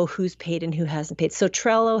 I know who's paid and who hasn't paid. So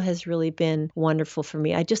Trello has really been wonderful for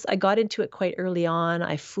me. I got into it quite early on.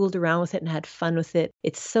 I fooled around with it and had fun with it.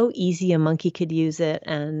 It's so easy. A monkey could use it.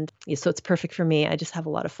 And so it's perfect for me. I just have a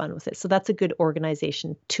lot of fun with it. So that's a good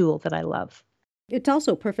organization tool that I love. It's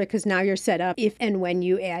also perfect because now you're set up. If and when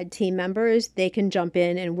you add team members, they can jump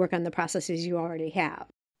in and work on the processes you already have.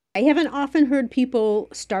 I haven't often heard people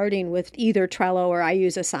starting with either Trello or I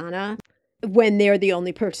use Asana when they're the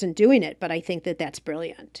only person doing it. But I think that that's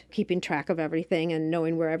brilliant, keeping track of everything and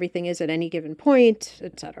knowing where everything is at any given point,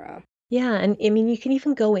 etc. Yeah. And I mean, you can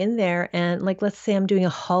even go in there and like, let's say I'm doing a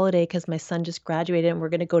holiday because my son just graduated and we're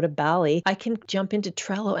going to go to Bali. I can jump into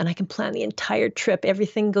Trello and I can plan the entire trip.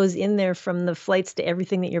 Everything goes in there from the flights to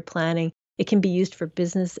everything that you're planning. It can be used for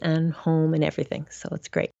business and home and everything. So it's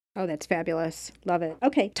great. Oh, that's fabulous. Love it.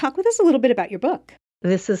 Okay. Talk with us a little bit about your book.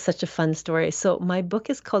 This is such a fun story. So my book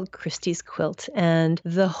is called Christy's Quilt, and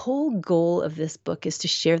the whole goal of this book is to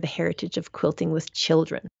share the heritage of quilting with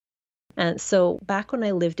children. And so back when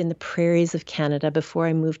I lived in the prairies of Canada, before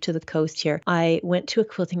I moved to the coast here, I went to a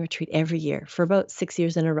quilting retreat every year for about 6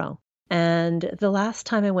 years in a row. And the last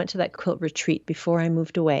time I went to that quilt retreat before I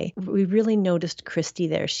moved away, we really noticed Christy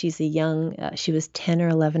there. She's she was 10 or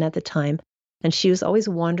 11 at the time. And she was always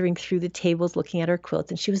wandering through the tables looking at her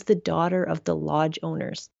quilt. And she was the daughter of the lodge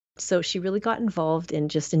owners. So she really got involved in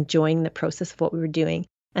just enjoying the process of what we were doing.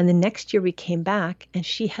 And the next year we came back and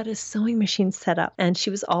she had a sewing machine set up and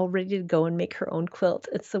she was all ready to go and make her own quilt.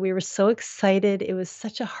 And so we were so excited. It was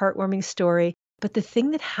such a heartwarming story. But the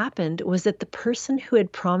thing that happened was that the person who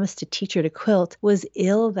had promised to teach her to quilt was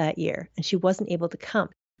ill that year and she wasn't able to come.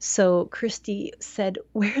 So Christy said,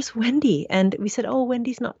 where's Wendy? And we said, oh,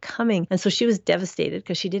 Wendy's not coming. And so she was devastated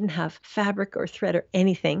because she didn't have fabric or thread or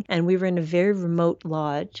anything. And we were in a very remote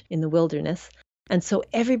lodge in the wilderness. And so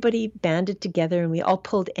everybody banded together and we all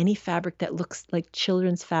pulled any fabric that looks like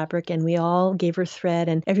children's fabric and we all gave her thread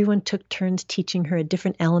and everyone took turns teaching her a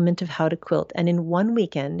different element of how to quilt. And in one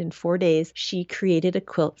weekend, in 4 days, she created a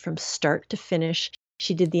quilt from start to finish.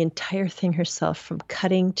 She did the entire thing herself, from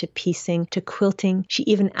cutting to piecing to quilting. She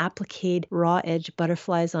even appliqued raw edge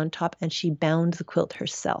butterflies on top and she bound the quilt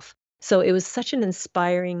herself. So it was such an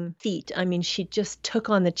inspiring feat. I mean, she just took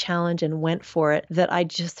on the challenge and went for it that I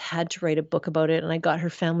just had to write a book about it. And I got her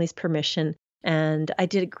family's permission. And I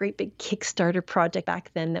did a great big Kickstarter project back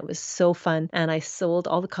then that was so fun. And I sold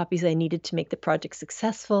all the copies I needed to make the project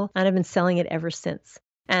successful. And I've been selling it ever since.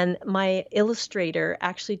 And my illustrator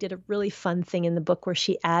actually did a really fun thing in the book where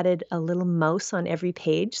she added a little mouse on every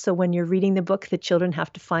page. So when you're reading the book, the children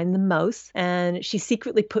have to find the mouse. And she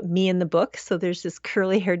secretly put me in the book. So there's this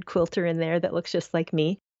curly-haired quilter in there that looks just like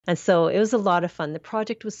me. And so it was a lot of fun. The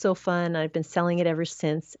project was so fun. I've been selling it ever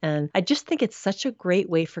since. And I just think it's such a great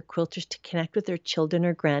way for quilters to connect with their children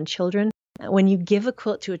or grandchildren. When you give a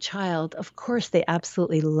quilt to a child, of course, they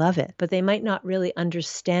absolutely love it, but they might not really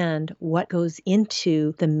understand what goes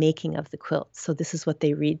into the making of the quilt. So this is what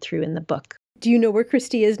they read through in the book. Do you know where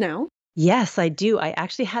Christy is now? Yes, I do. I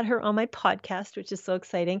actually had her on my podcast, which is so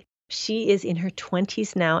exciting. She is in her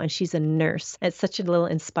 20s now and she's a nurse. It's such a little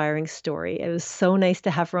inspiring story. It was so nice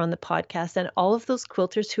to have her on the podcast. And all of those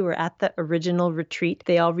quilters who were at the original retreat,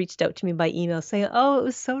 they all reached out to me by email saying, oh, it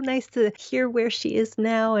was so nice to hear where she is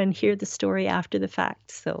now and hear the story after the fact.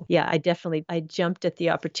 So yeah, I jumped at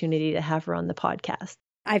the opportunity to have her on the podcast.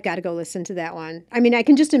 I've got to go listen to that one. I mean, I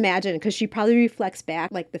can just imagine because she probably reflects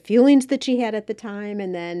back like the feelings that she had at the time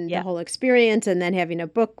and then the whole experience and then having a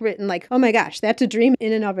book written like, oh my gosh, that's a dream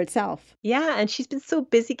in and of itself. Yeah. And she's been so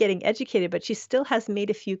busy getting educated, but she still has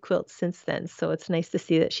made a few quilts since then. So it's nice to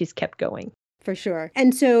see that she's kept going. For sure.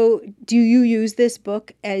 And so do you use this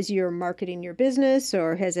book as you're marketing your business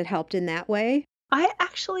or has it helped in that way? I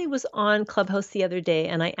actually was on Clubhouse the other day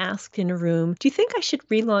and I asked in a room, do you think I should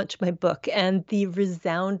relaunch my book? And the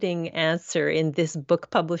resounding answer in this book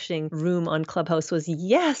publishing room on Clubhouse was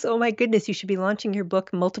yes. Oh my goodness, you should be launching your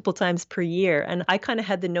book multiple times per year. And I kind of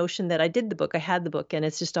had the notion that I did the book, I had the book, and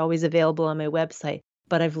it's just always available on my website.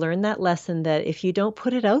 But I've learned that lesson that if you don't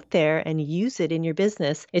put it out there and use it in your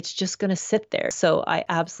business, it's just going to sit there. So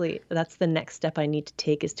that's the next step I need to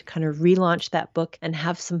take is to kind of relaunch that book and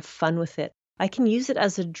have some fun with it. I can use it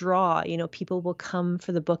as a draw. People will come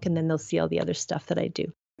for the book and then they'll see all the other stuff that I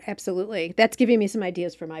do. Absolutely. That's giving me some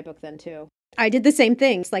ideas for my book then too. I did the same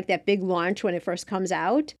thing. It's like that big launch when it first comes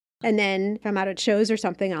out. And then if I'm out at shows or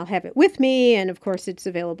something, I'll have it with me. And of course, it's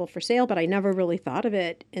available for sale, but I never really thought of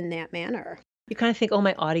it in that manner. You kind of think, oh,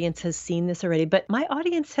 my audience has seen this already, but my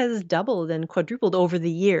audience has doubled and quadrupled over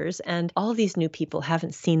the years. And all these new people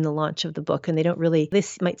haven't seen the launch of the book and they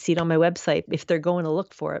might see it on my website if they're going to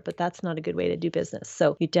look for it, but that's not a good way to do business.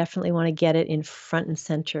 So you definitely want to get it in front and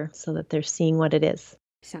center so that they're seeing what it is.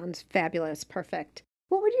 Sounds fabulous. Perfect.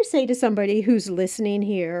 What would you say to somebody who's listening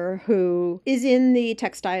here who is in the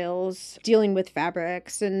textiles, dealing with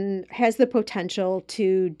fabrics, and has the potential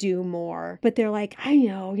to do more? But they're like, I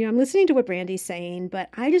know, I'm listening to what Brandy's saying, but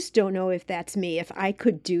I just don't know if that's me, if I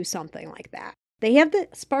could do something like that. They have the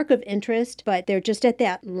spark of interest, but they're just at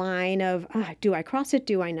that line of, do I cross it?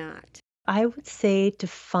 Do I not? I would say to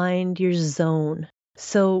find your zone.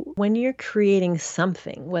 So when you're creating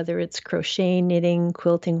something, whether it's crochet, knitting,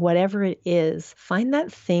 quilting, whatever it is, find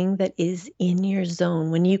that thing that is in your zone.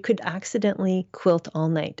 When you could accidentally quilt all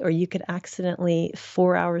night, or you could accidentally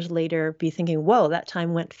 4 hours later be thinking, whoa, that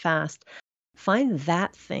time went fast. Find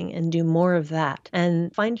that thing and do more of that.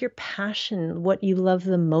 And find your passion, what you love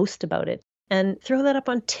the most about it. And throw that up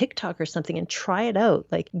on TikTok or something and try it out.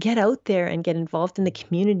 Like, get out there and get involved in the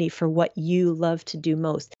community for what you love to do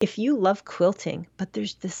most. If you love quilting, but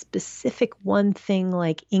there's this specific one thing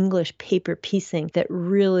like English paper piecing that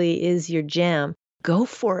really is your jam, go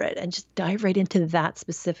for it and just dive right into that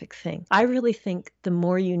specific thing. I really think the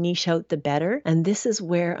more you niche out, the better. And this is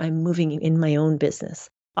where I'm moving in my own business.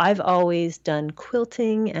 I've always done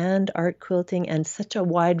quilting and art quilting and such a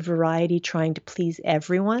wide variety, trying to please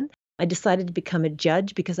everyone. I decided to become a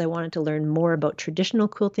judge because I wanted to learn more about traditional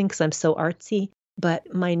quilting because I'm so artsy.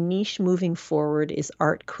 But my niche moving forward is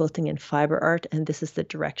art quilting and fiber art, and this is the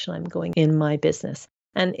direction I'm going in my business.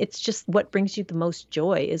 And it's just what brings you the most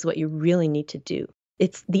joy is what you really need to do.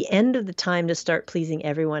 It's the end of the time to start pleasing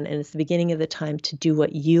everyone, and it's the beginning of the time to do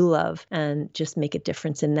what you love and just make a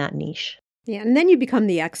difference in that niche. Yeah, and then you become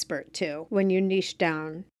the expert too when you niche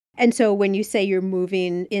down. And so when you say you're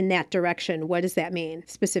moving in that direction, what does that mean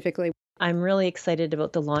specifically? I'm really excited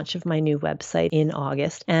about the launch of my new website in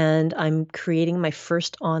August, and I'm creating my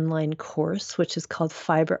first online course, which is called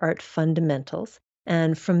Fiber Art Fundamentals.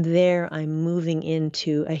 And from there, I'm moving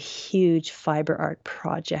into a huge fiber art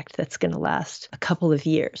project that's going to last a couple of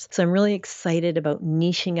years. So I'm really excited about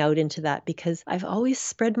niching out into that because I've always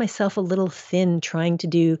spread myself a little thin trying to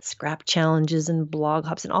do scrap challenges and blog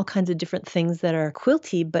hops and all kinds of different things that are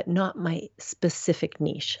quilty, but not my specific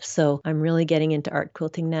niche. So I'm really getting into art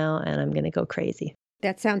quilting now, and I'm going to go crazy.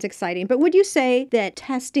 That sounds exciting. But would you say that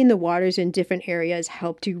testing the waters in different areas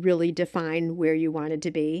helped you really define where you wanted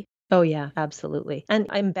to be? Oh, yeah, absolutely. And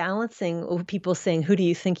I'm balancing people saying, who do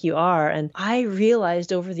you think you are? And I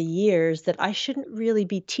realized over the years that I shouldn't really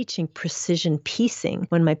be teaching precision piecing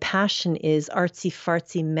when my passion is artsy,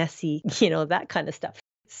 fartsy, messy, that kind of stuff.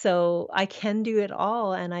 So I can do it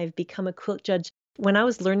all. And I've become a quilt judge. When I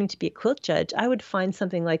was learning to be a quilt judge, I would find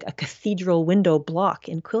something like a cathedral window block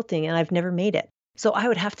in quilting, and I've never made it. So I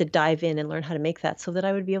would have to dive in and learn how to make that so that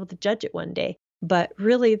I would be able to judge it one day. But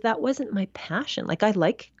really, that wasn't my passion. Like, I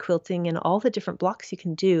like quilting and all the different blocks you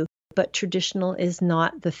can do, but traditional is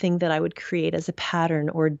not the thing that I would create as a pattern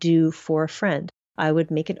or do for a friend. I would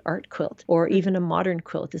make an art quilt, or even a modern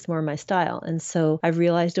quilt is more my style. And so I've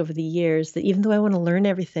realized over the years that even though I want to learn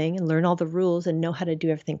everything and learn all the rules and know how to do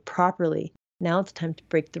everything properly, now it's time to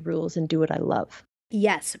break the rules and do what I love.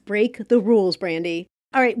 Yes, break the rules, Brandy.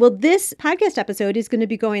 All right, well, this podcast episode is going to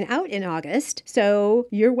be going out in August, so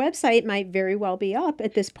your website might very well be up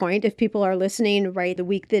at this point if people are listening right the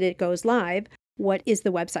week that it goes live. What is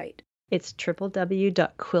the website? It's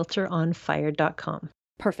www.quilteronfire.com.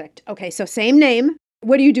 Perfect. Okay, so same name.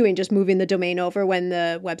 What are you doing? Just moving the domain over when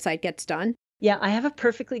the website gets done? Yeah, I have a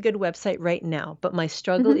perfectly good website right now, but my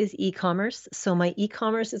struggle is e-commerce. So my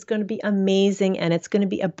e-commerce is going to be amazing, and it's going to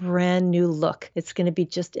be a brand new look. It's going to be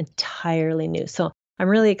just entirely new. So I'm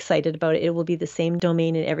really excited about it. It will be the same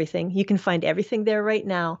domain and everything. You can find everything there right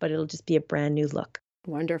now, but it'll just be a brand new look.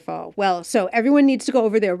 Wonderful. Well, so everyone needs to go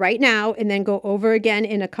over there right now and then go over again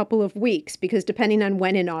in a couple of weeks, because depending on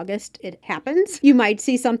when in August it happens, you might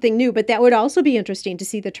see something new, but that would also be interesting to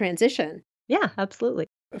see the transition. Yeah, absolutely.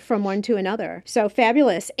 From one to another. So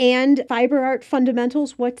fabulous. And Fiber Art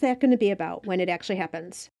Fundamentals, what's that going to be about when it actually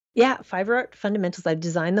happens? Yeah, Fiber Art Fundamentals. I've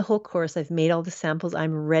designed the whole course. I've made all the samples.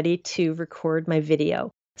 I'm ready to record my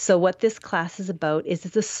video. So what this class is about is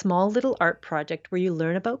it's a small little art project where you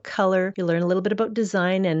learn about color, you learn a little bit about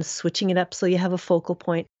design and switching it up so you have a focal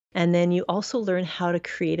point. And then you also learn how to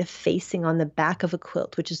create a facing on the back of a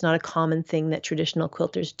quilt, which is not a common thing that traditional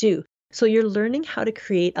quilters do. So you're learning how to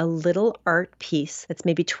create a little art piece that's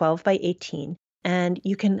maybe 12 by 18, and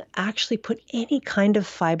you can actually put any kind of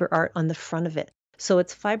fiber art on the front of it. So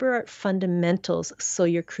it's fiber art fundamentals, so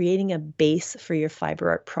you're creating a base for your fiber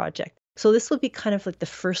art project. So this will be kind of like the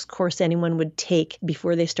first course anyone would take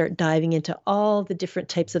before they start diving into all the different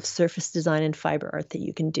types of surface design and fiber art that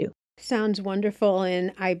you can do. Sounds wonderful,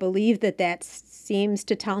 and I believe that seems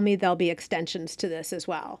to tell me there'll be extensions to this as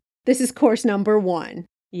well. This is course number 1.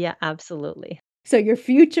 Yeah, absolutely. So your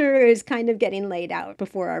future is kind of getting laid out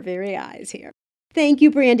before our very eyes here. Thank you,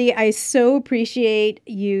 Brandy. I so appreciate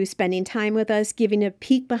you spending time with us, giving a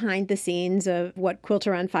peek behind the scenes of what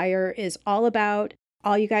Quilter on Fire is all about.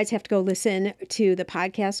 All you guys have to go listen to the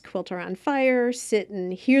podcast Quilter on Fire, sit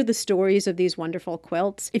and hear the stories of these wonderful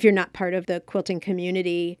quilts. If you're not part of the quilting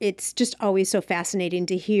community, it's just always so fascinating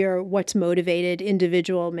to hear what's motivated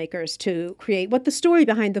individual makers to create, what the story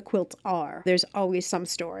behind the quilts are. There's always some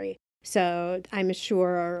story. So I'm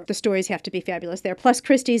sure the stories have to be fabulous there. Plus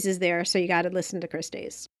Christie's is there, so you got to listen to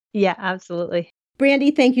Christie's. Yeah, absolutely.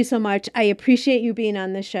 Brandy, thank you so much. I appreciate you being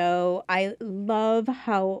on the show. I love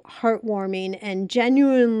how heartwarming and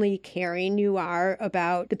genuinely caring you are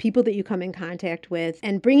about the people that you come in contact with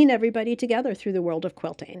and bringing everybody together through the world of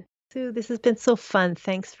quilting. Sue, this has been so fun.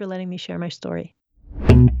 Thanks for letting me share my story.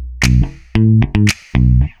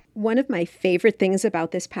 One of my favorite things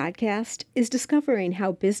about this podcast is discovering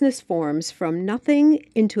how business forms from nothing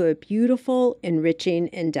into a beautiful, enriching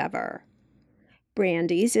endeavor.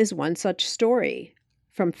 Brandy's is one such story.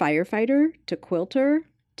 From firefighter to quilter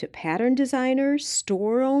to pattern designer,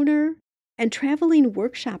 store owner, and traveling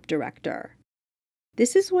workshop director.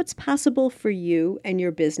 This is what's possible for you and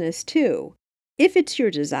your business too, if it's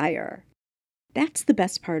your desire. That's the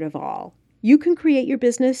best part of all. You can create your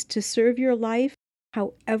business to serve your life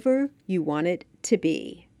however you want it to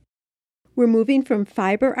be. We're moving from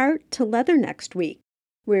fiber art to leather next week,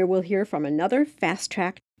 where we'll hear from another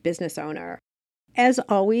fast-track business owner. As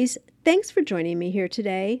always, thanks for joining me here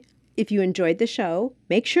today. If you enjoyed the show,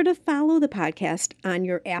 make sure to follow the podcast on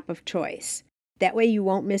your app of choice. That way you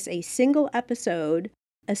won't miss a single episode,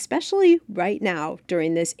 especially right now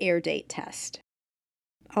during this air date test.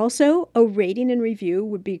 Also, a rating and review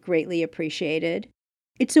would be greatly appreciated.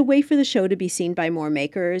 It's a way for the show to be seen by more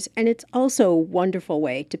makers, and it's also a wonderful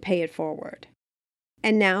way to pay it forward.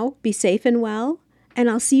 And now, be safe and well. And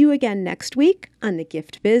I'll see you again next week on the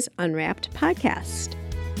Gift Biz Unwrapped podcast.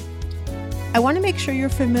 I want to make sure you're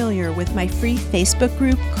familiar with my free Facebook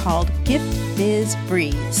group called Gift Biz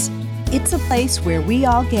Breeze. It's a place where we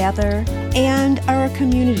all gather and are a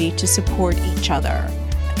community to support each other.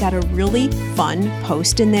 I've got a really fun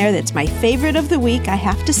post in there that's my favorite of the week, I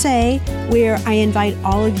have to say, where I invite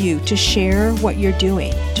all of you to share what you're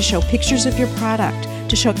doing, to show pictures of your product,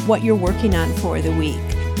 to show what you're working on for the week,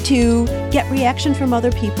 to get reaction from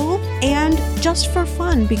other people, and just for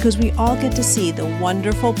fun because we all get to see the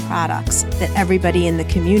wonderful products that everybody in the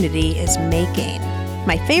community is making.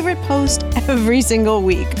 My favorite post every single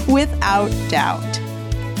week, without doubt.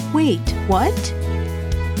 Wait, what?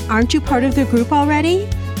 Aren't you part of the group already?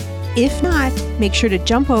 If not, make sure to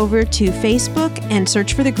jump over to Facebook and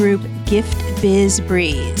search for the group Gift Biz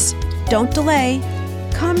Breeze. Don't delay.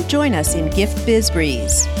 Come join us in Gift Biz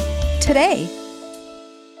Breeze today.